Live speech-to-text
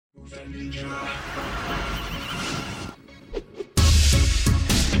Start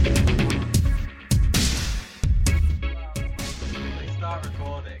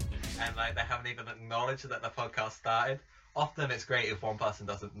recording and they haven't even acknowledged that the podcast started. Often it's great if one person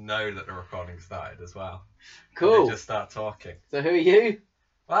doesn't know that the recording started as well. Cool. They just start talking. So who are you?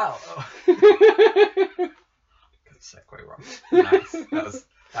 Wow. Good segue, Rob. Nice. That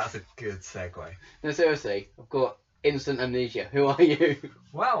was a good segue. No, seriously, I've got instant amnesia. Who are you?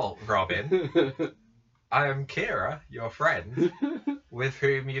 Well, Robin, I am Kira, your friend, with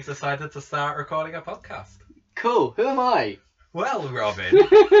whom you've decided to start recording a podcast. Cool. Who am I? Well, Robin,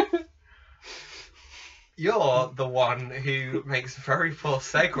 you're the one who makes very poor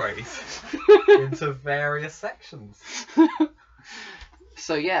segues into various sections.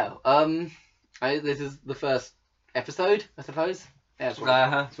 So yeah, this is the first episode, I suppose. Yeah,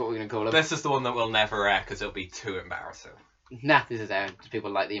 that's what we're gonna call it. This is the one that will never air because it'll be too embarrassing. Nah, this is airing because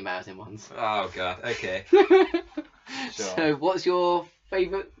people like the embarrassing ones. Oh god, okay. Sure. So, what's your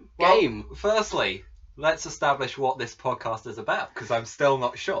favourite game? Well, firstly, let's establish what this podcast is about because I'm still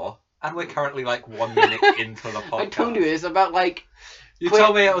not sure, and we're currently like 1 minute into the podcast. I told you it's about like. You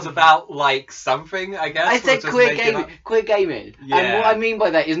told me it was about like something, I guess. I said queer gaming. Queer gaming. Yeah. And what I mean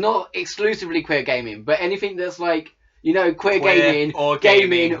by that is not exclusively queer gaming, but anything that's like, you know, queer gaming, or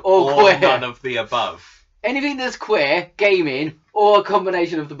gaming, or queer. None of the above. Anything that's queer, gaming, or a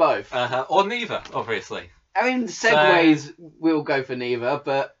combination of the both. Or neither, obviously. I mean, segues will go for neither,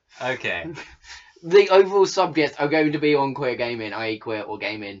 but Okay. the overall subjects are going to be on queer gaming, i.e. queer or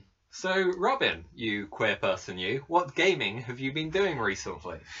gaming. So, Robin, you queer person, what gaming have you been doing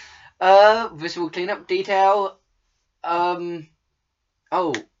recently? Visual cleanup detail. Fallout.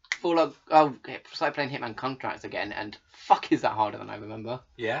 Started playing Hitman Contracts again, and fuck, is that harder than I remember.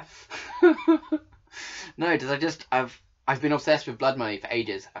 Yeah. No, I've been obsessed with Blood Money for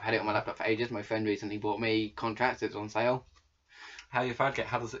ages. I've had it on my laptop for ages. My friend recently bought me Contracts. It's on sale. How you found it?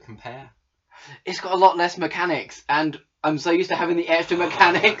 How does it compare? It's got a lot less mechanics, and I'm so used to having the extra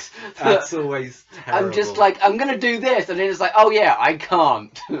mechanics. That's always terrible. I'm just like, I'm going to do this, and then it's like, oh yeah, I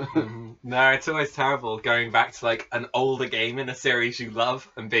can't. No, it's always terrible going back to like an older game in a series you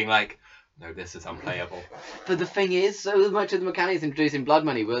love and being like, no, this is unplayable. But the thing is, so much of the mechanics introduced in Blood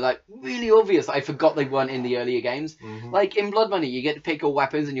Money were like really obvious. I forgot they weren't in the earlier games. Like in Blood Money, you get to pick your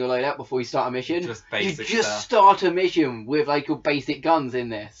weapons and your loadout before you start a mission. Just basic You just stuff. start a mission with like your basic guns in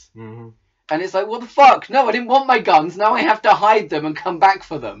this. And it's like, what the fuck? No, I didn't want my guns. Now I have to hide them and come back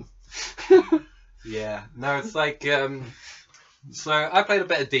for them. Yeah. No, it's like, so I played a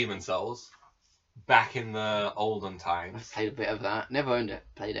bit of Demon's Souls back in the olden I times. played a bit of that. Never owned it.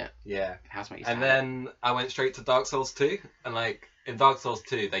 Played it. Yeah. Housemate's And then I went straight to Dark Souls 2, and like in Dark Souls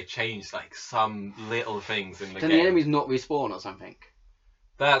 2 they changed like some little things in the Can game. the enemies not respawn or something?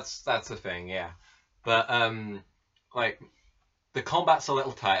 That's a thing, yeah. But like the combat's a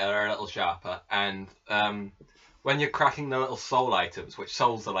little tighter, a little sharper, and when you're cracking the little soul items, which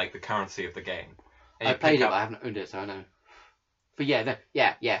souls are like the currency of the game. And I you played pick it, up- but I haven't owned it, so I know. But yeah,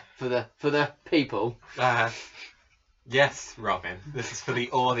 for the people. Yes, Robin. This is for the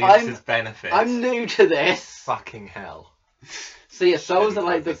audience's benefit. I'm new to this. Fucking hell. So yeah, souls are Shouldn't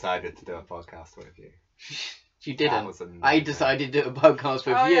like have the. decided to do a podcast with you. You That didn't. was a I nightmare. decided to do a podcast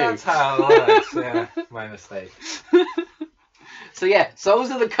with Oh, you. yeah, that's how it works. Yeah, my mistake. So yeah,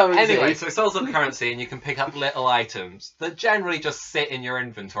 souls are the currency. Anyway, so souls are the currency, and you can pick up little items that generally just sit in your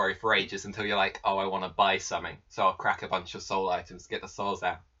inventory for ages until you're like, oh, I want to buy something, so I'll crack a bunch of soul items to get the souls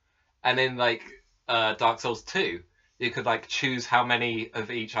out. And in like Dark Souls 2, you could like choose how many of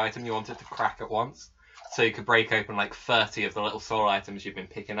each item you wanted to crack at once, so you could break open like 30 of the little soul items you've been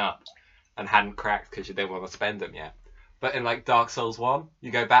picking up and hadn't cracked because you didn't want to spend them yet. But in like Dark Souls 1, you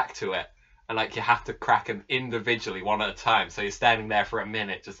go back to it, and like you have to crack them individually one at a time. So you're standing there for a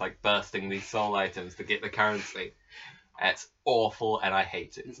minute just like bursting these soul items to get the currency. It's awful and I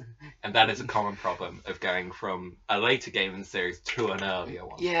hate it. And that is a common problem of going from a later game in the series to an earlier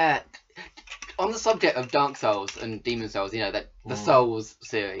one. Yeah. On the subject of Dark Souls and Demon Souls, you know, that the Souls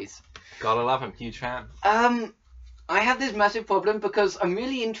series. Gotta love him, huge fan. I have this massive problem because I'm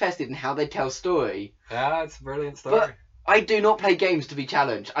really interested in how they tell story. Yeah, it's a brilliant story. But I do not play games to be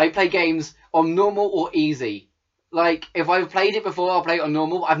challenged. I play games on normal or easy. Like, if I've played it before, I'll play it on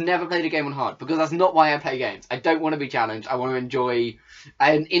normal. I've never played a game on hard, because that's not why I play games. I don't want to be challenged. I want to enjoy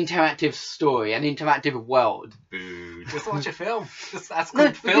an interactive story, an interactive world. Boo. Just watch a film. That's No,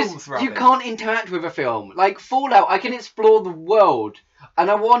 good films, because Robin. you can't interact with a film. Like, Fallout, I can explore the world.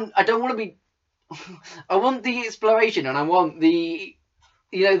 And I don't want to be... I want the exploration, and I want the...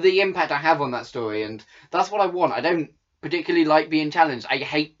 You know, the impact I have on that story, and that's what I want. I don't particularly like being challenged. I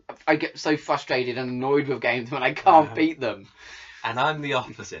hate I get so frustrated and annoyed with games when I can't beat them. And I'm the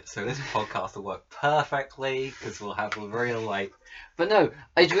opposite, so this podcast will work perfectly because we'll have a real But no,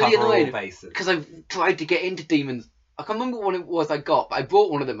 it's really cover all annoying bases. because I've tried to get into Demons. I can't remember what it was I got, but I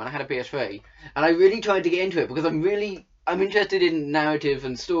bought one of them and I had a PS3, and I really tried to get into it because I'm interested in narrative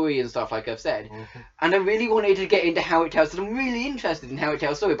and story and stuff, like I've said, and I really wanted to get into how it tells. And I'm really interested in how it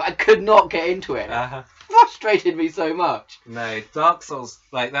tells story, but I could not get into it. Frustrated me so much. No, Dark Souls,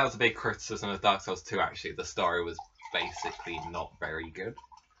 that was a big criticism of Dark Souls 2. Actually, the story was basically not very good.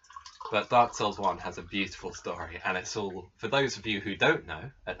 But Dark Souls 1 has a beautiful story, and it's all, for those of you who don't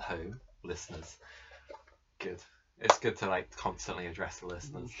know at home, listeners, good. It's good to constantly address the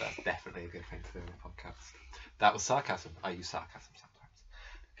listeners. That's definitely a good thing to do in a podcast. That was sarcasm. I use sarcasm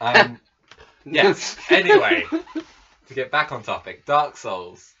sometimes. Yes. Anyway, to get back on topic, Dark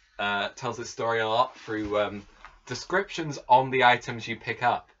Souls tells its story a lot through descriptions on the items you pick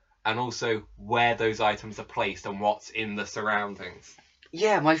up, and also where those items are placed and what's in the surroundings.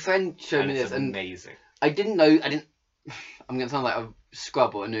 Yeah, my friend showed me this, and amazing. I didn't know. I'm gonna sound like a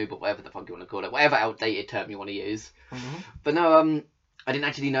scrub or a noob or whatever the fuck you want to call it, whatever outdated term you want to use. But no, I didn't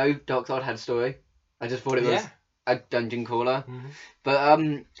actually know Dark Souls had a story. I just thought it was a dungeon crawler. But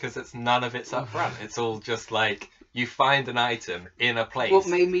because it's none of it's up front. It's all just you find an item in a place. What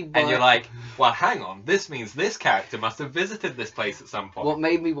made me buy... And you're like, well, hang on, this means this character must have visited this place at some point. What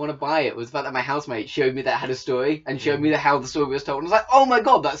made me want to buy it was the fact that my housemate showed me that it had a story and showed me how the story was told. And I was like, oh my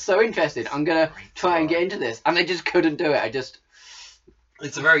god, that's so interesting. I'm going to try and get into this. And I just couldn't do it.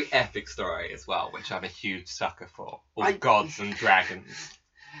 It's a very epic story as well, which I'm a huge sucker for. All gods and dragons.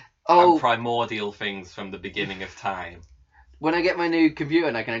 And primordial things from the beginning of time. When I get my new computer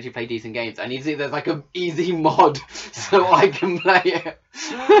and I can actually play decent games, I need to see if there's an easy mod so I can play it.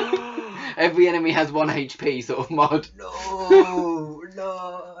 Every enemy has 1 HP sort of mod. No.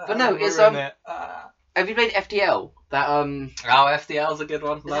 But no, it's have you played FTL? That FTL's a good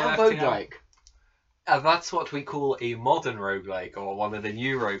one. Is that a roguelike? That's what we call a modern roguelike, or one of the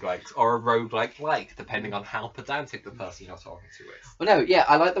new roguelikes, or a roguelike, depending on how pedantic the person you're talking to is. Well, no, yeah,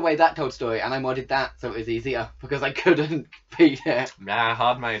 I like the way that told story, and I modded that so it was easier, because I couldn't beat it. Nah,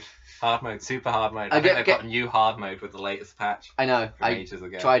 hard mode, super hard mode. I think they've got a new hard mode with the latest patch. I know, ages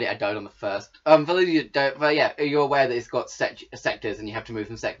ago. Tried it, I died on the first. For those of you that don't, but yeah, you're aware that it's got sectors, and you have to move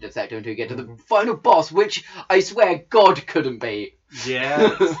from sector to sector until you get to the final boss, which I swear God couldn't beat.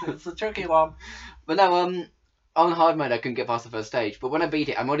 Yeah, it's a tricky one. But no, on hard mode I couldn't get past the first stage. But when I beat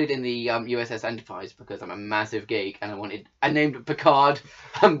it, I modded in the USS Enterprise because I'm a massive geek, and I named it Picard,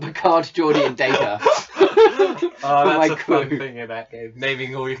 Geordie, and Data. That's a fun thing in that game.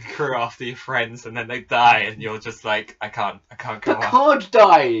 Naming all your crew after your friends, and then they die, and you're just like, I can't go on. Picard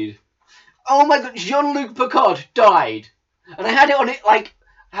died. Oh my god, Jean-Luc Picard died, and I had it on it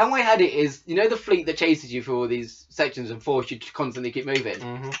how I had it is, you know, the fleet that chases you through all these sections and force you to constantly keep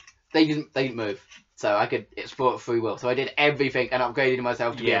moving. They didn't move, so I could explore it free will. So I did everything and upgraded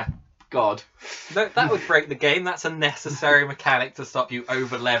myself to be a god. That would break the game. That's a necessary mechanic to stop you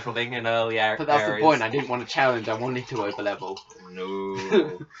over leveling in early areas. But that's the point. I didn't want to challenge. I wanted to over level.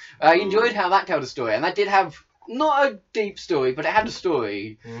 No. I enjoyed how that told a story, and that did have not a deep story, but it had a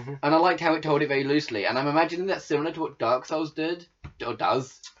story, and I liked how it told it very loosely. And I'm imagining that's similar to what Dark Souls did or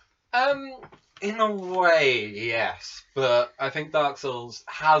does. In a way, yes, but I think Dark Souls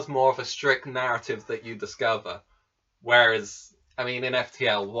has more of a strict narrative that you discover, whereas, I mean, in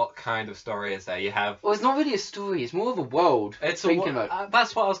FTL, what kind of story is there? You have... Well, it's not really a story, it's more of a world. That's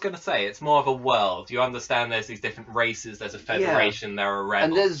what I was going to say, it's more of a world. You understand there's these different races, there's a federation, there are rebels.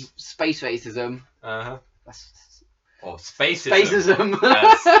 And there's space racism. Or spacism,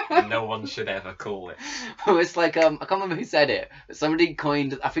 as no one should ever call it. Well, it's I can't remember who said it, but somebody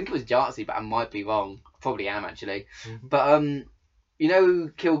coined, I think it was Jartsy, but I might be wrong. Probably am, actually. But, you know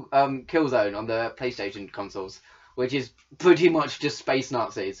Killzone on the PlayStation consoles, which is pretty much just space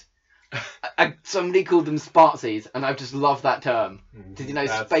Nazis. Somebody called them Spartsies, and I just love that term. Did you know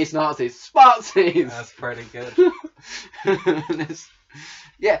space Nazis? Spartsies! That's pretty good.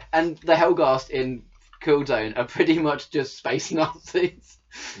 Yeah, and the Helghast in Killzone are pretty much just space Nazis.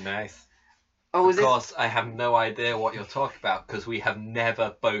 Nice. Of course, I have no idea what you're talking about because we have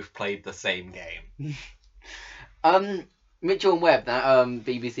never both played the same game. Mitchell and Webb, that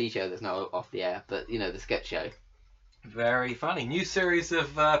BBC show that's now off the air, but you know, the sketch show. Very funny. New series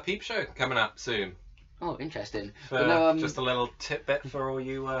of Peep Show coming up soon. Oh, interesting. Just a little tidbit for all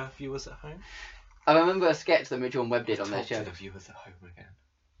you viewers at home. I remember a sketch that Mitchell and Webb did on their show. To the viewers at home again.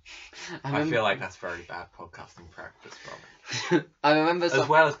 I feel like that's very bad podcasting practice, Robin. I remember As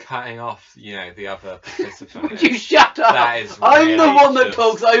well as cutting off, the other participant. You shut up! That is I'm the really one that just-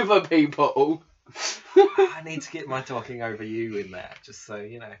 talks over people. I need to get my talking over you in there, just so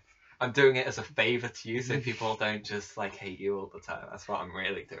I'm doing it as a favour to you, so people don't just hate you all the time. That's what I'm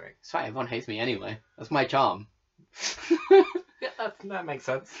really doing. That's right, everyone hates me anyway. That's my charm. Yeah, that makes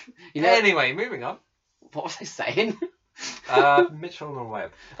sense. You know, Anyway, moving on. what was I saying? Mitchell and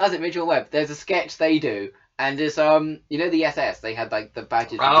Webb. That's it, Mitchell Webb. There's a sketch they do, and it's the SS. They had the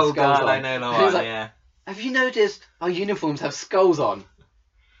badges with the Oh skulls god, on. I know the And it's one. like, Yeah, have you noticed our uniforms have skulls on?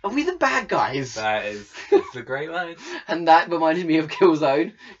 Are we the bad guys? that's a great line. And that reminded me of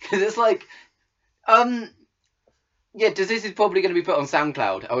Killzone, because it's like, yeah, this is probably going to be put on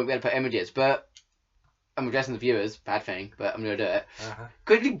SoundCloud. I won't be able to put images, but I'm addressing the viewers. Bad thing, but I'm going to do it. Uh-huh.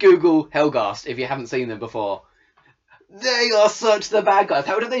 Quickly Google Helghast if you haven't seen them before. They are such the bad guys.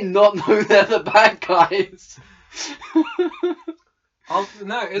 How do they not know they're the bad guys? Oh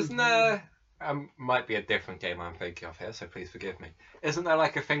no, isn't there? Might be a different game I'm thinking of here, so please forgive me. Isn't there a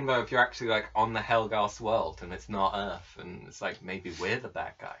thing though if you're actually on the Helghast world and it's not Earth and it's maybe we're the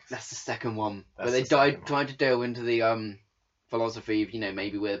bad guys? That's the second one. That's Where they the second one. tried to delve into the philosophy of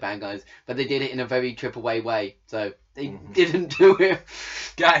maybe we're the bad guys, but they did it in a very triple way. So they didn't do it.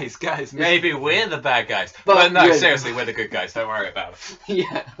 Guys, maybe we're the bad guys. But But no, yeah. seriously, we're the good guys. Don't worry about it.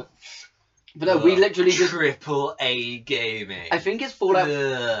 Yeah. But no, we literally just. Triple A gaming. I think it's Fallout.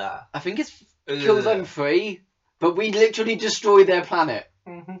 Ugh. I think it's Ugh. Killzone 3, but we literally destroy their planet.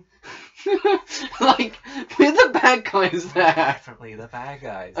 Mhm. We're the bad guys there. Definitely the bad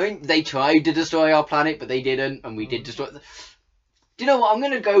guys. I mean, they tried to destroy our planet, but they didn't, and we did destroy. Do you know what? I'm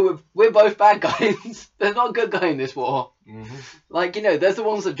gonna go with we're both bad guys. There's not a good guy in this war. There's the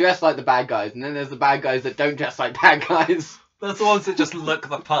ones that dress like the bad guys, and then there's the bad guys that don't dress like bad guys. There's the ones that just look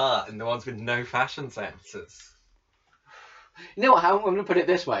the part, and the ones with no fashion senses. You know what? I'm gonna put it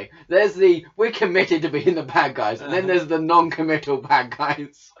this way: there's the we're committed to being the bad guys, and then there's the non-committal bad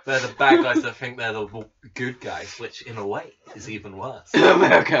guys. They're the bad guys that think they're the good guys, which in a way is even worse.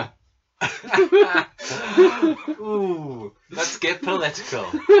 America. Ooh, let's get political.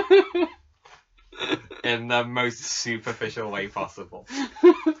 In the most superficial way possible.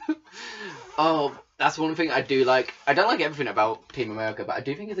 Oh, that's one thing I do like. I don't like everything about Team America, but I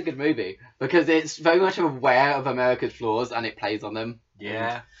do think it's a good movie because it's very much aware of America's flaws and it plays on them.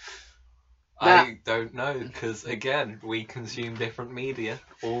 Yeah. That- I don't know, because again, we consume different media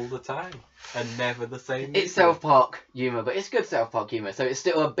all the time and never the same media. It's South Park humour, but it's good South Park humour, so it's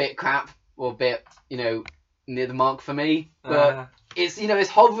still a bit crap or a bit, near the mark for me. But it's, it's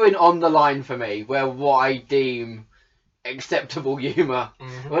hovering on the line for me where what I deem acceptable humour.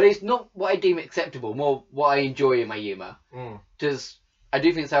 Well, it's not what I deem acceptable, more what I enjoy in my humour. Because I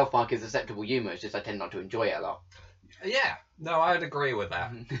do think South Park is acceptable humour, it's just I tend not to enjoy it a lot. Yeah, no, I'd agree with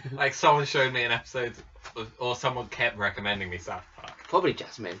that. Someone showed me an episode, or someone kept recommending me South Park. Probably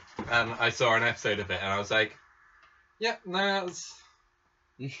Jasmine. And I saw an episode of it, and I was like, yeah, no, that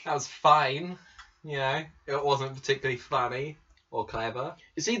was fine. It wasn't particularly funny or clever.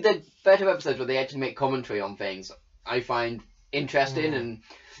 You see, the better episodes where they actually make commentary on things, I find interesting, and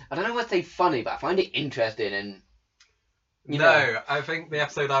I don't know what to say funny, but I find it interesting, and No, I think the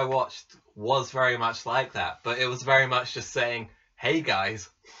episode I watched was very much like that, but it was very much just saying, hey guys,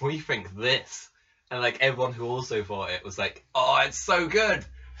 we think this. And everyone who also thought it was like, oh, it's so good,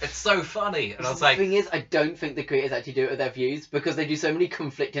 it's so funny. And I was the like, thing is, I don't think the creators actually do it with their views, because they do so many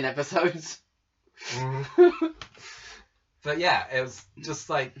conflicting episodes. But yeah, it was just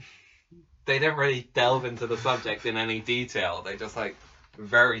they didn't really delve into the subject in any detail. They just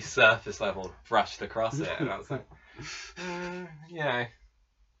very surface level brushed across it, and I was like, yeah.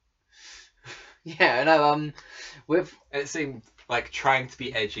 Yeah, no, with It seemed like trying to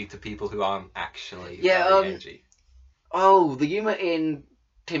be edgy to people who aren't actually Yeah, very edgy. the humour in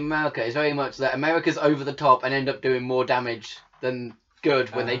Team America is very much that America's over the top and end up doing more damage than good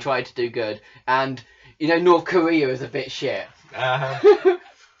when they try to do good, and North Korea is a bit shit.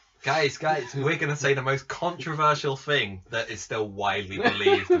 Guys, we're going to say the most controversial thing that is still widely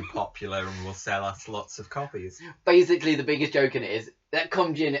believed and popular and will sell us lots of copies. Basically, the biggest joke in it is that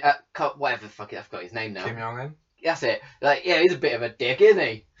Kim Jin, whatever the fuck, I've got his name now. Kim Jong-un? That's it. He's a bit of a dick, isn't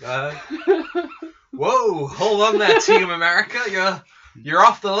he? Whoa, hold on there, Team America. You're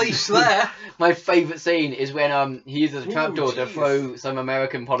off the leash there. My favourite scene is when he uses a trapdoor to jeez. throw some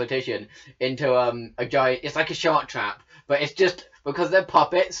American politician into a giant. It's like a shark trap, but it's just because they're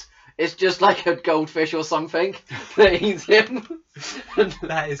puppets. It's just like a goldfish or something that eats him.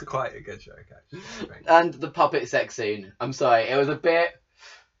 That is quite a good joke, actually. And the puppet sex scene. I'm sorry, it was a bit.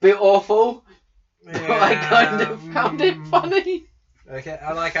 bit awful, but I kind of found it mm, funny. Okay,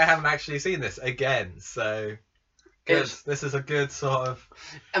 I haven't actually seen this again, so good. It's- This is a good sort of.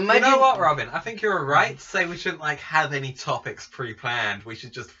 Imagine, You know what, Robin? I think you're right to say we shouldn't have any topics pre-planned. We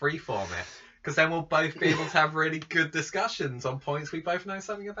should just freeform it, because then we'll both be able to have really good discussions on points we both know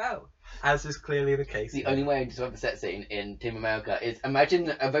something about, as is clearly the case. The only way I describe the set scene in Team America is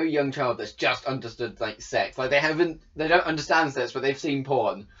imagine a very young child that's just understood sex. Like they don't understand sex, but they've seen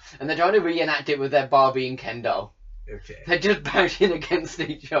porn, and they're trying to reenact it with their Barbie and Ken doll. Okay. They're just bashing against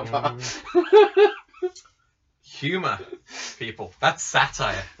each other. Humor, people. That's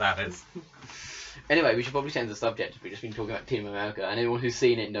satire. That is. Anyway, we should probably change the subject if we've just been talking about Team America, and anyone who's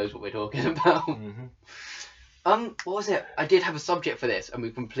seen it knows what we're talking about. Mm-hmm. What was it? I did have a subject for this, and we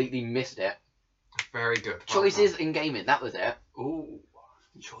completely missed it. Very good. Choices in gaming. That was it. Ooh,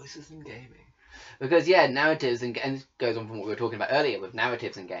 choices in gaming. Because narratives and it goes on from what we were talking about earlier with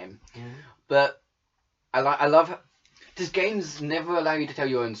narratives in game. Mm. But I love. Does games never allow you to tell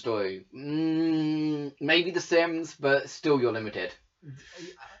your own story? Maybe The Sims, but still you're limited.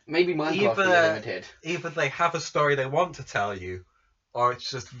 Maybe Minecraft, but you're limited. Either they have a story they want to tell you, or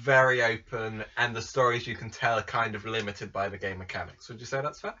it's just very open, and the stories you can tell are kind of limited by the game mechanics. Would you say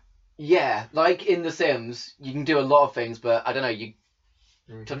that's fair? Yeah, like in The Sims, you can do a lot of things, but I don't know, you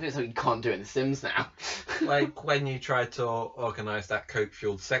trying to think something you can't do in The Sims now. Like when you tried to organise that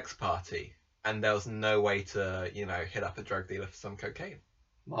coke-fueled sex party, and there was no way to, hit up a drug dealer for some cocaine.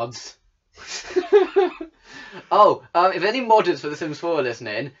 Mods. If any modders for The Sims 4 are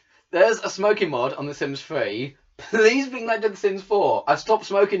listening, there's a smoking mod on The Sims 3. Please bring that to The Sims 4. I've stopped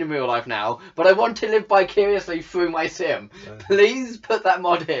smoking in real life now, but I want to live vicariously through my sim. Please put that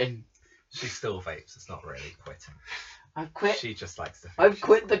mod in. She still vapes. It's not really quitting. I've quit. She just likes to. I've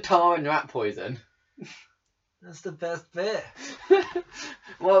quit the tar and rat poison. That's the best bit.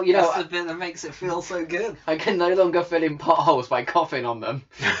 Well, That's the bit that makes it feel so good. I can no longer fill in potholes by coughing on them.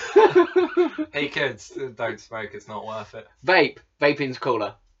 Hey kids, don't smoke. It's not worth it. Vape. Vaping's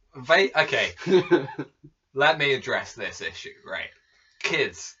cooler. Okay, let me address this issue. Right,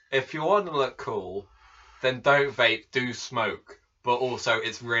 kids, if you want to look cool, then don't vape. Do smoke. But also,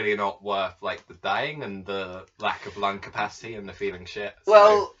 it's really not worth the dying and the lack of lung capacity and the feeling shit. So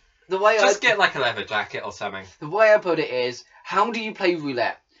Well, the way just get a leather jacket or something. The way I put it is, how do you play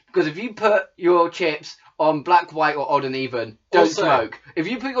roulette? Because if you put your chips on black, white, or odd and even, don't Also- smoke. If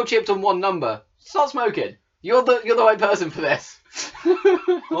you put your chips on one number, start smoking. You're the right person for this.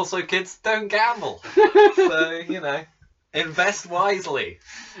 Also, kids, don't gamble. So, invest wisely.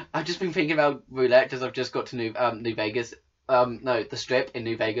 I've just been thinking about roulette because I've just got to New Vegas. The Strip in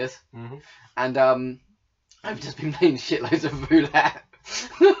New Vegas, Mm-hmm. and I've just been playing shitloads of roulette.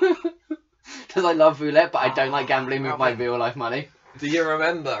 Because I love roulette, but I don't like gambling with my real life money. Do you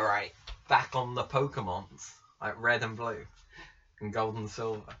remember, back on the Pokemons, like Red and Blue, and Gold and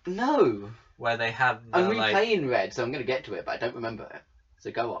Silver, No, where they had I'm the, replaying Red, so I'm going to get to it, but I don't remember it.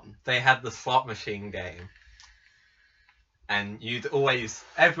 So go on. they had the slot machine game, and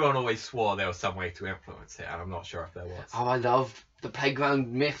everyone always swore there was some way to influence it, and I'm not sure if there was. Oh, I love the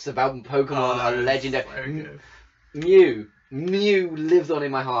playground myths about Pokemon are it's legendary. so good. Mew lives on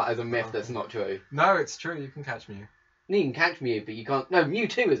in my heart as a myth that's not true. No, it's true. You can catch Mew. You can catch Mew, but you can't. No,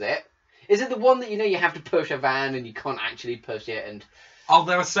 Mewtwo is it? Is it the one that you have to push a van and you can't actually push it? And Oh,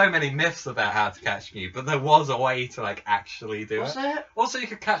 there were so many myths about how to catch Mew, but there was a way to actually do what's it. that? Also, you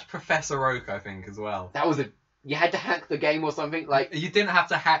could catch Professor Oak, I think, as well. That was you had to hack the game or something like. You didn't have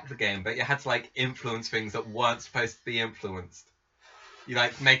to hack the game, but you had to influence things that weren't supposed to be influenced. You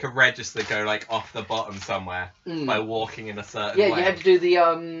make a register go off the bottom somewhere by walking in a certain way. Yeah, you had to do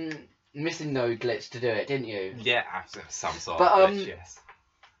the missing node glitch to do it, didn't you? Yeah, some sort But, of glitch, yes.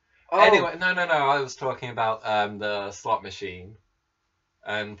 Oh, Anyway, no, I was talking about the slot machine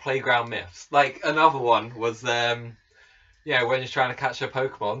and playground myths. Another one was, when you're trying to catch a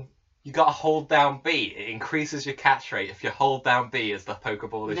Pokemon, you gotta hold down B. It increases your catch rate if you hold down B as the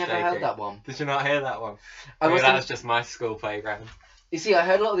Pokeball is never shaking. heard that one. Did you not hear that one? I Maybe must that have- was just my school playground. You see, I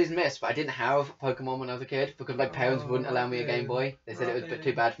heard a lot of these myths, but I didn't have Pokemon when I was a kid because my parents wouldn't allow me a Game Boy. They said it was a bit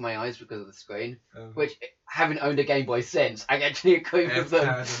too bad for my eyes because of the screen. Which, having owned a Game Boy since, I actually agree with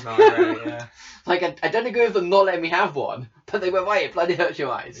them. Yeah. I don't agree with them not letting me have one, but they were right, it bloody hurts your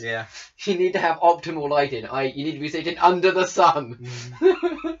eyes. Yeah. You need to have optimal lighting, you need to be sitting under the sun.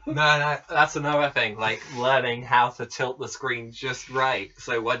 No, That's another thing, learning how to tilt the screen just right,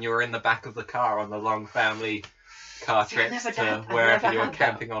 so when you're in the back of the car on the long family car See, I trips never to did- I wherever never you were had that.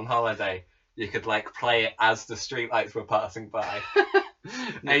 camping on holiday, you could play it as the streetlights were passing by.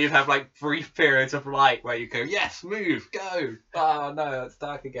 And you'd have like brief periods of light where you go, yes, move, go. Oh no, it's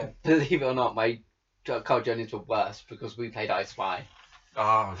dark again. Believe it or not, my car journeys were worse because we played I Spy.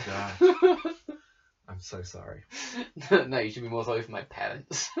 Oh god, I'm so sorry. No, you should be more sorry for my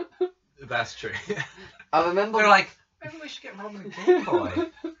parents. That's true. I remember. They're like, maybe we should get Robin a Game Boy.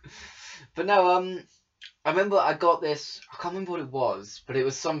 But no, I remember I got this. I can't remember what it was, but it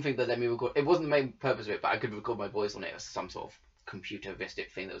was something that let me record. It wasn't the main purpose of it, but I could record my voice on it. It was some sort of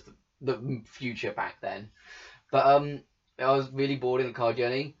computeristic thing that was the future back then. But I was really bored in the car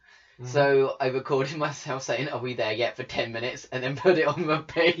journey, so I recorded myself saying, "Are we there yet?" for 10 minutes, and then put it on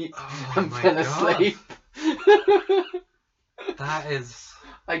repeat and fell asleep. That is.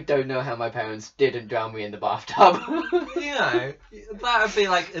 I don't know how my parents didn't drown me in the bathtub. You know, that would be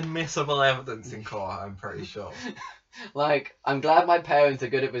like admissible evidence in court, I'm pretty sure. Like, I'm glad my parents are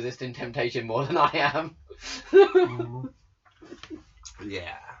good at resisting temptation more than I am.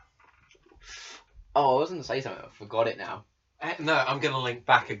 Yeah. Oh, I was going to say something. I forgot it now. No, I'm going to link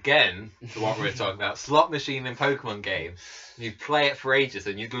back again to what we were talking about. Slot machine in Pokemon game. You'd play it for ages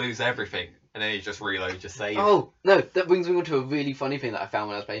and you'd lose everything. And then you just reload your save. Oh, no, that brings me on to a really funny thing that I found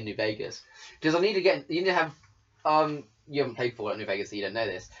when I was playing New Vegas. Because you need to have, you haven't played Fallout New Vegas, so you don't know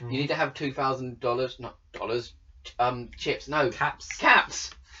this. You need to have $2,000, not dollars, chips, no.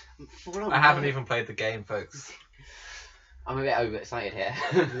 Caps! I haven't even played the game, folks. I'm a bit overexcited here.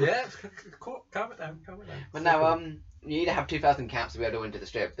 Yeah, calm it down. But no, you need to have 2,000 caps to be able to go into the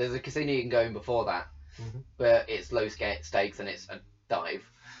strip. There's a casino you can go in before that, but it's low stakes and it's a dive.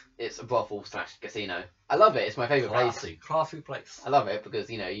 It's a brothel / casino. I love it. It's my favourite place. Classy place. I love it because,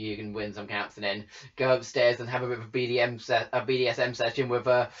 you know, you can win some caps and then go upstairs and have a bit of a BDSM session with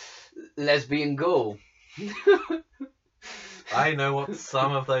a lesbian ghoul. I know what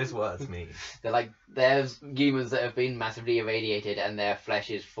some of those words mean. They're like, there's humans that have been massively irradiated and their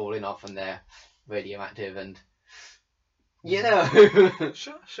flesh is falling off and they're radioactive and, you know.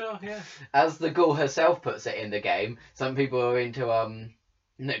 Sure, yeah. As the ghoul herself puts it in the game, some people are into,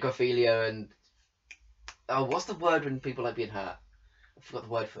 necrophilia and... Oh, what's the word when people like being hurt? I forgot the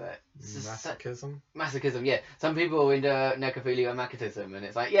word for it. Masochism? Masochism, yeah. Some people are into necrophilia and masochism, and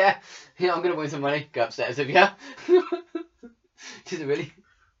it's like, yeah, I'm going to win some money. Go upstairs with you. Does it really?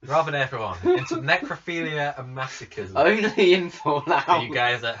 Robin, everyone, into necrophilia and masochism. Only in Fallout. For you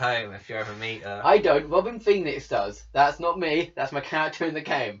guys at home, if you ever meet her. I don't. Robin Phoenix does. That's not me. That's my character in the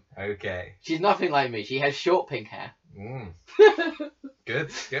game. Okay. She's nothing like me. She has short pink hair.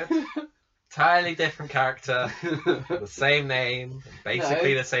 Good. Entirely different character, the same name,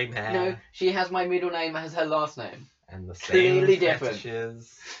 basically the same hair. No, she has my middle name as her last name. And the same Clearly different.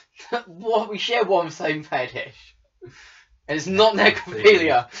 fetishes. What? We share one same fetish. And it's not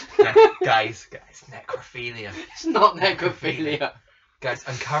necrophilia. Guys, necrophilia. It's not necrophilia. Guys,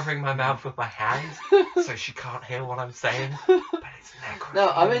 I'm covering my mouth with my hand so she can't hear what I'm saying, but it's necrophilia. No,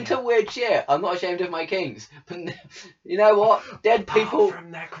 I'm into weird shit. I'm not ashamed of my kings. But you know what? Dead people... Apart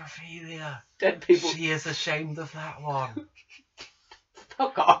from necrophilia. Dead people... She is ashamed of that one.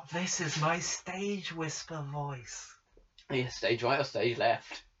 Fuck off. This is my stage whisper voice. Are you stage right or stage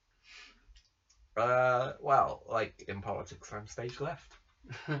left? Well, like in politics, I'm stage left.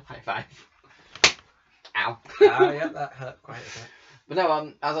 High five. Ow. Yeah, that hurt quite a bit. But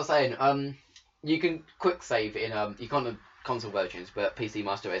no, as I was saying, you can quick save in, you can't do console versions, but PC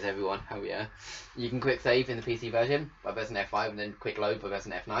Master Race everyone, hell yeah. You can quick save in the PC version by pressing F5 and then quick load by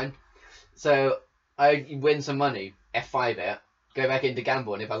pressing F9. So, I win some money, F5 it, go back into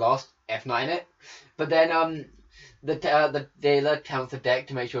gamble, and if I lost, F9 it. But then, the dealer counts the deck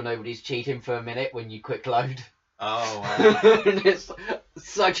to make sure nobody's cheating for a minute when you quick load. Oh, wow. And it's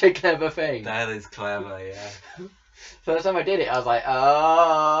such a clever thing. That is clever, yeah. First time I did it, I was like,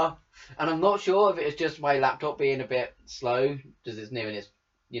 and I'm not sure if it's just my laptop being a bit slow, because it's nearing its,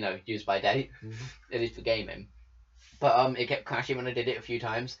 use by date, at least for gaming. But it kept crashing when I did it a few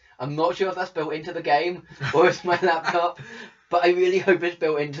times. I'm not sure if that's built into the game, or it's my laptop, but I really hope it's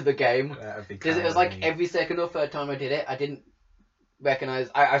built into the game. Because it was like every second or third time I did it, I didn't recognise,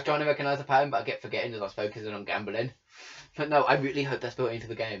 I was trying to recognise the pattern, but I kept forgetting as I was focusing on gambling. But no, I really hope that's built into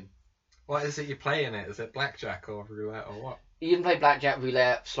the game. What is it you play in it? Is it blackjack or roulette or what? You can play blackjack,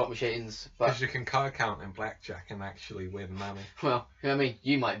 roulette, slot machines, but... Because you can card count in blackjack and actually win money. Well, you know what I mean?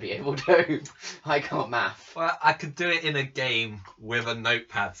 You might be able to. I can't math. Well, I could do it in a game with a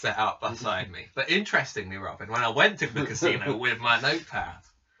notepad set up beside me. But interestingly, Robin, when I went to the casino with my notepad,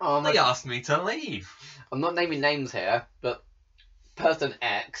 they asked me to leave. I'm not naming names here, but person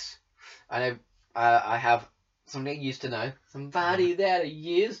X, I know I have somebody I used to know. Somebody that I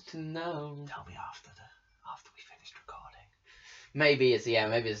used to know. Tell me after we finished recording. Maybe it's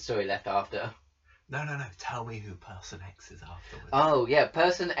a story left after. No. Tell me who Person X is afterwards. Oh yeah,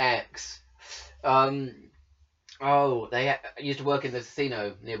 Person X. They used to work in the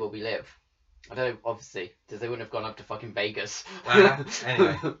casino near where we live. I don't know, obviously, because they wouldn't have gone up to fucking Vegas.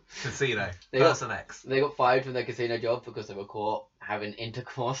 Anyway, casino. Person X. They got fired from their casino job because they were caught having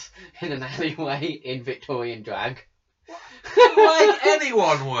intercourse in an alleyway in Victorian drag. Like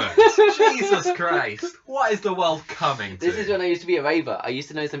anyone would. Jesus Christ. What is the world coming to? This is when I used to be a raver. I used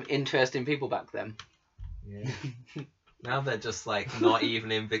to know some interesting people back then. Yeah. Now they're just like not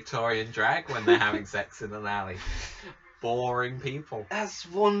even in Victorian drag when they're having sex in an alley. Boring people. That's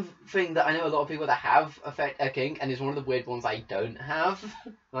one thing that I know a lot of people that have a kink, and it's one of the weird ones I don't have.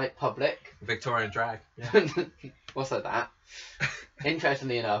 Like public. Victorian drag. Yeah. Also that.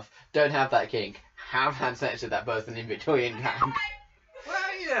 Interestingly enough, don't have that kink. Have had sex with that person in Victorian drag. Well,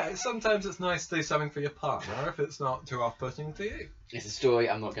 yeah, sometimes it's nice to do something for your partner if it's not too off-putting to you. It's a story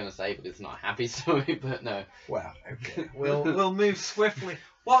I'm not going to say because it's not a happy story, but no. Well, okay. We'll move swiftly.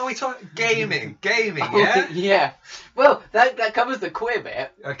 What are we talking? Gaming, yeah? Yeah. Well, that covers the queer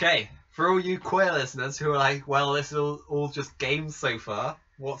bit. Okay, for all you queer listeners who are like, well, this is all just games so far,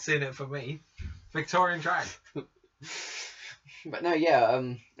 what's in it for me? Victorian drag. But no, yeah,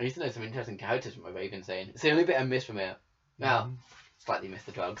 I used to know some interesting characters from my raving scene. It's the only bit I miss from it. Well, slightly miss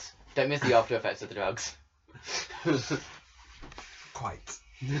the drugs. Don't miss the after effects of the drugs. Quite.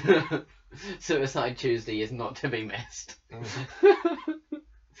 Suicide Tuesday is not to be missed.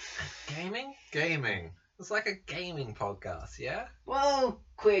 Gaming. It's like a gaming podcast, yeah? Well,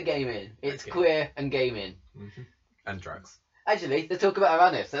 queer gaming. It's Okay. queer and gaming. Mm-hmm. And drugs. Actually, let's talk about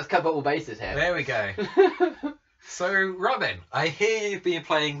Uranus. Let's cover all bases here. There we go. So, Robin, I hear you've been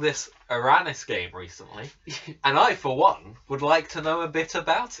playing this Uranus game recently, and I, for one, would like to know a bit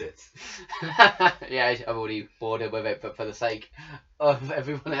about it. Yeah, I've already bored with it, but for the sake of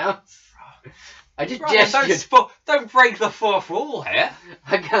everyone else, I just Robin, gestured. don't break the fourth wall here.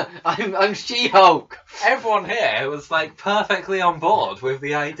 I'm She-Hulk. Everyone here was like perfectly on board with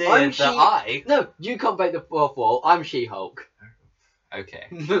the idea I'm that No, you can't break the fourth wall. I'm She-Hulk. Okay,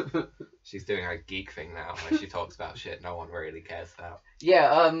 she's doing her geek thing now, where she talks about shit no one really cares about.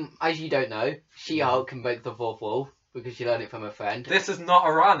 Yeah, as you don't know, She-Hulk can break the fourth wall because she learned it from a friend. This is not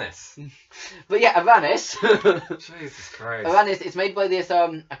Uranus. But yeah, Uranus. Jesus Christ. Uranus, it's made by this,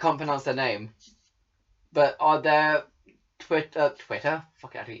 I can't pronounce their name. But on their Twitter?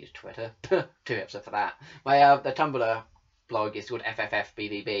 Fuck it, I don't use Twitter. Too upset for that. My, the Tumblr blog is called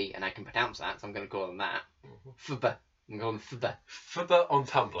FFFBBB, and I can pronounce that, so I'm going to call them that. FB. I'm going to call them FB. FB on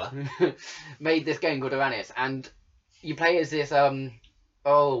Tumblr. Made this game called Uranus, and you play as this,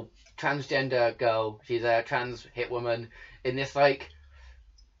 transgender girl. She's a trans hit woman in this, like,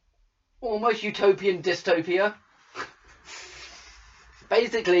 almost utopian dystopia.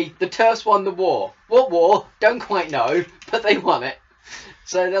 Basically, the TERFs won the war. What war? Don't quite know, but they won it.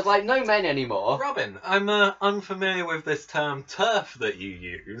 So there's, like, no men anymore. Robin, I'm unfamiliar with this term TERF that you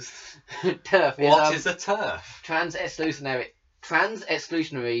use. TERF is, What is a TERF?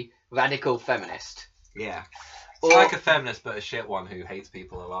 trans-exclusionary radical feminist. Yeah. It's Or- like a feminist, but a shit one who hates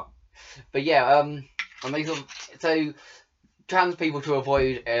people a lot. But yeah, so trans people, to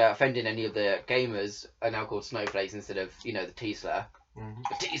avoid offending any of the gamers, are now called snowflakes instead of, the T-slur. Mm-hmm.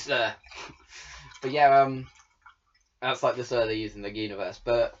 The T-slur. But yeah, that's like the slur they use in the universe.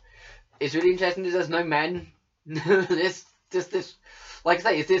 But it's really interesting that there's no men. It's just this, like I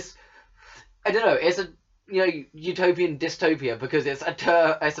say, it's this, I don't know, it's a, utopian dystopia because it's a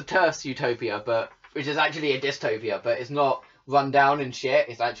TERF's utopia, but which is actually a dystopia, but it's not run down and shit.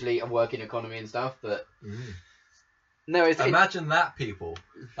 It's actually a working economy and stuff. But no, it's Imagine that, people.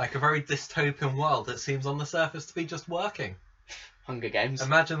 Like a very dystopian world that seems on the surface to be just working. Hunger Games.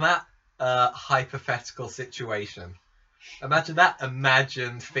 Imagine that hypothetical situation. Imagine that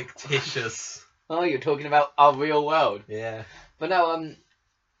imagined, fictitious. Oh, you're talking about our real world. Yeah. But no,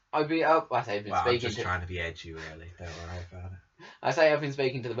 I've been speaking Well, I'm just to. trying to be edgy, really. Don't worry about I say I've been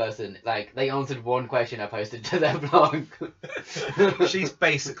speaking to the person. Like, they answered one question I posted to their blog. it. She's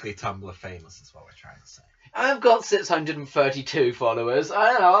basically Tumblr famous, is what we're trying to say. I've got 632 followers.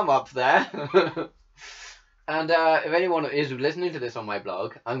 I don't know, I'm up there. And if anyone is listening to this on my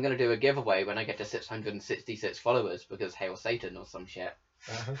blog, I'm going to do a giveaway when I get to 666 followers because Hail Satan or some shit.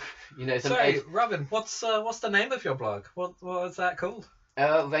 Some Sorry, Robin, what's the name of your blog? What is that called?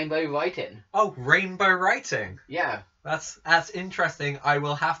 Rainbow Writing. Oh, Rainbow Writing. Yeah. That's interesting. I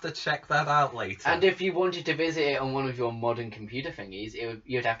will have to check that out later. And if you wanted to visit it on one of your modern computer thingies,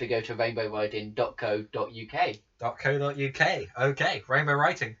 you'd have to go to rainbowwriting.co.uk. .co.uk. Okay,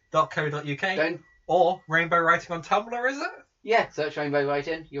 rainbowwriting.co.uk. Don't Or Rainbow Writing on Tumblr, is it? Yeah, search Rainbow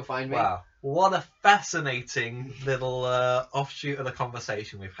Writing, you'll find me. Wow, what a fascinating little offshoot of the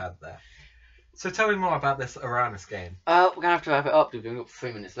conversation we've had there. So tell me more about this Uranus game. We're gonna have to wrap it up because we've got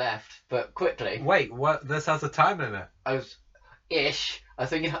 3 minutes left, but quickly. Wait, what? This has a time limit. I was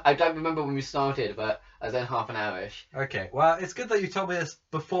thinking, I don't remember when we started, but I was in half an hour-ish. Okay, well, it's good that you told me this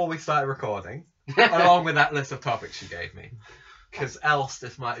before we started recording, along with that list of topics you gave me. Because else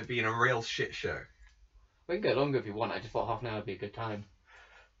this might have been a real shit show. We can go longer if you want, I just thought half an hour would be a good time.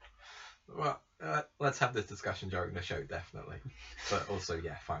 Well, let's have this discussion during the show, definitely. But also,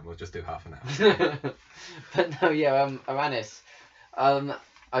 yeah, fine, we'll just do half an hour. But no, yeah, Uranus.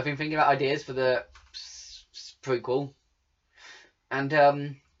 I've been thinking about ideas for the prequel. And,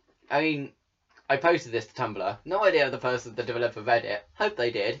 I mean, I posted this to Tumblr. No idea if the developer read it. Hope they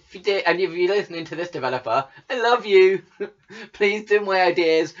did. If you did, and if you're listening to this developer, I love you. Please do my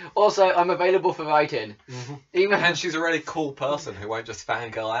ideas. Also, I'm available for writing. Mm-hmm. Even And she's a really cool person who won't just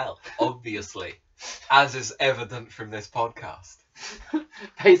fangirl out, obviously, as is evident from this podcast.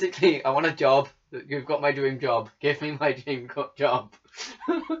 basically, I want a job. You've got my dream job. Give me my dream job.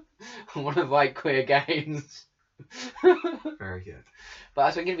 I want to write queer games. Very good. But I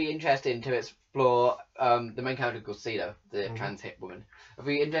was thinking it'd be interesting to explore the main character called Cedar, the Mhm. trans hip woman. It'd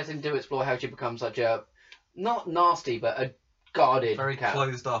be interesting to explore how she becomes such a not nasty but a guarded Very character.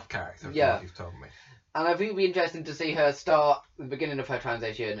 closed off character, from Yeah. what you've told me. And I think it'd be interesting to see her start at the beginning of her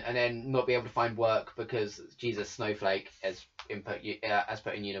transition and then not be able to find work because she's a snowflake as put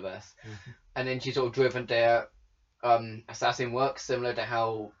in universe. Mhm. And then she's sort of driven to assassin work, similar to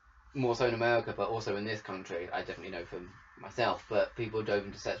how more so in America, but also in this country, I definitely know from myself, but people drove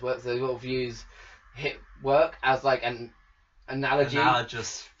into sex work, so they sort of use hit work as like an analogy.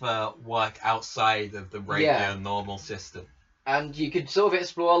 Analogous for work outside of the regular Yeah. normal system. And you could sort of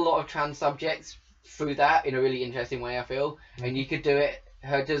explore a lot of trans subjects through that in a really interesting way, I feel. And you could do it,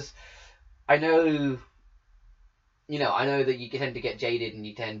 I know that you tend to get jaded and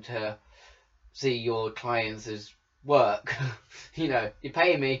you tend to see your clients as work. You're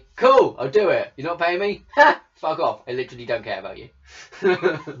paying me, cool, I'll do it. You're not paying me, ha, fuck off. I literally don't care about you.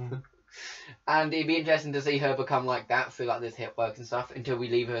 And it'd be interesting to see her become like that through like this hit work and stuff until we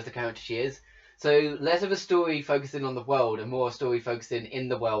leave her as the character she is. So less of a story focusing on the world and more a story focusing in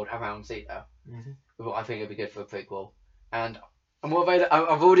the world around Cedar. Mhm. What I think would be good for a prequel. And I've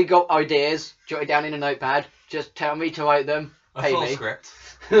already got ideas jotted down in a notepad. Just tell me to write them. A Pay full me. script.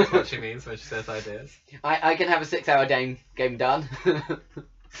 That's what she means when she says ideas. I can have a 6-hour game done.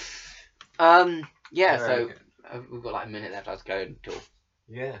 Yeah, Very so good. we've got like a minute left. I was going to.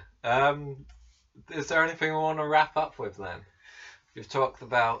 Yeah. Is there anything we want to wrap up with then? We've talked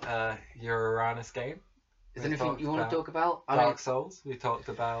about your Uranus game. Is there We anything talked you want about to talk about? I Dark mean, Souls. We talked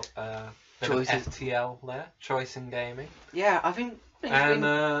about bit Choices. of FTL there, choice in gaming, yeah, I think. and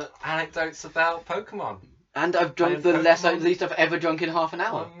anecdotes about Pokemon. And I've drunk playing the Pokemon. least I've ever drunk in half an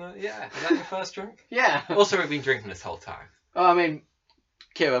hour. Yeah, is that your first drink? Yeah. Also, we've been drinking this whole time. Oh, I mean,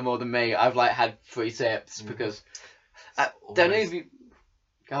 Kira more than me. I've like had 3 sips Mm. because. It's Don't know almost- if you.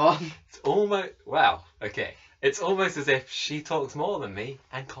 Go on. It's almost okay. It's almost as if she talks more than me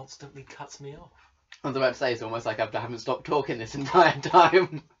and constantly cuts me off. I was about to say it's almost like I haven't stopped talking this entire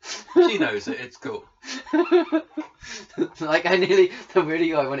time. She knows it. It's cool. Like the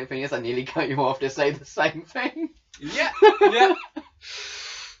really ironic thing is I nearly cut you off to say the same thing. Yeah, yeah.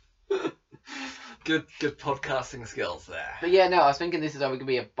 Good podcasting skills there. But yeah, no, I was thinking this is either going to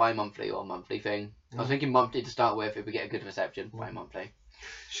be a bi-monthly or a monthly thing. I was Mhm. thinking monthly to start with if we get a good reception, bi-monthly.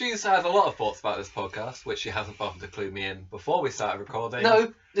 She's had a lot of thoughts about this podcast, which she hasn't bothered to clue me in before we started recording.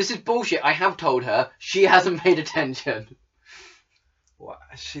 No, this is bullshit. I have told her. She hasn't paid attention. Well,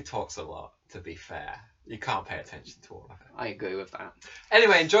 she talks a lot, to be fair. You can't pay attention to all of it. I agree with that.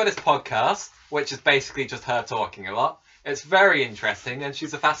 Anyway, enjoy this podcast, which is basically just her talking a lot. It's very interesting, and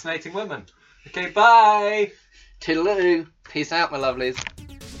she's a fascinating woman. Okay, bye! Toodaloo. Peace out, my lovelies.